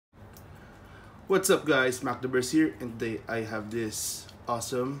What's up guys, Mac the Burst here, and today I have this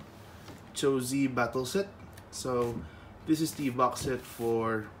awesome Chozy battle set. So this is the box set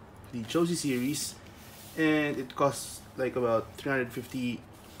for the Chozy series, and it costs like about 350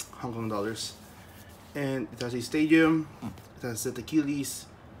 Hong Kong dollars. And it has a stadium, it has set Achilles,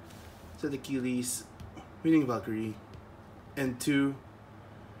 winning Valkyrie, and 2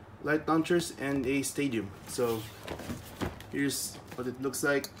 light launchers and a stadium. So here's what it looks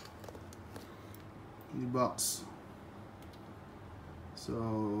like in the box.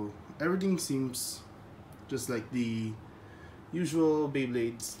 So everything seems just like the usual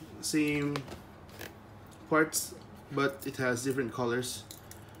Beyblades, same parts, but it has different colors.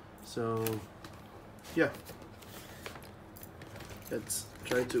 So yeah, let's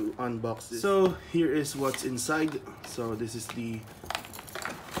try to unbox this. So here is what's inside. So this is the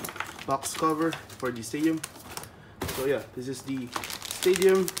box cover for the stadium. So yeah, this is the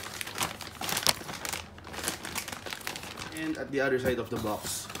stadium, and at the other side of the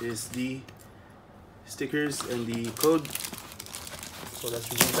box is the stickers and the code. So let's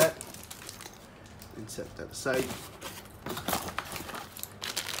remove that and set that aside.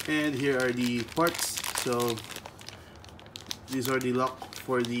 And here are the parts. So these are the lock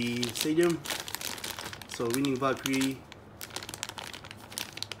for the stadium. So winning Valkyrie,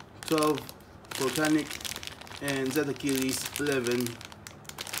 12 volcanic, and Z Achilles 11,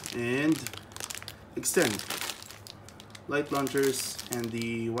 and extend light launchers and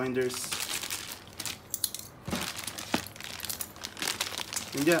the winders.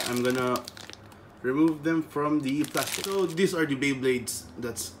 And yeah, I'm gonna remove them from the plastic. So these are the Beyblades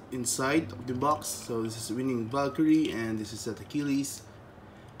that's inside of the box. So this is winning Valkyrie and this is at Achilles,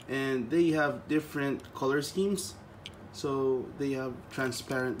 and they have different color schemes. So they have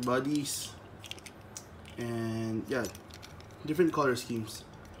transparent bodies and yeah, different color schemes.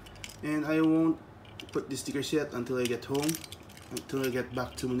 And I won't put the stickers yet until I get home, until I get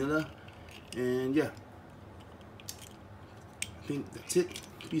back to Manila. And yeah, I think that's it.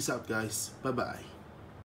 Peace out guys, bye bye.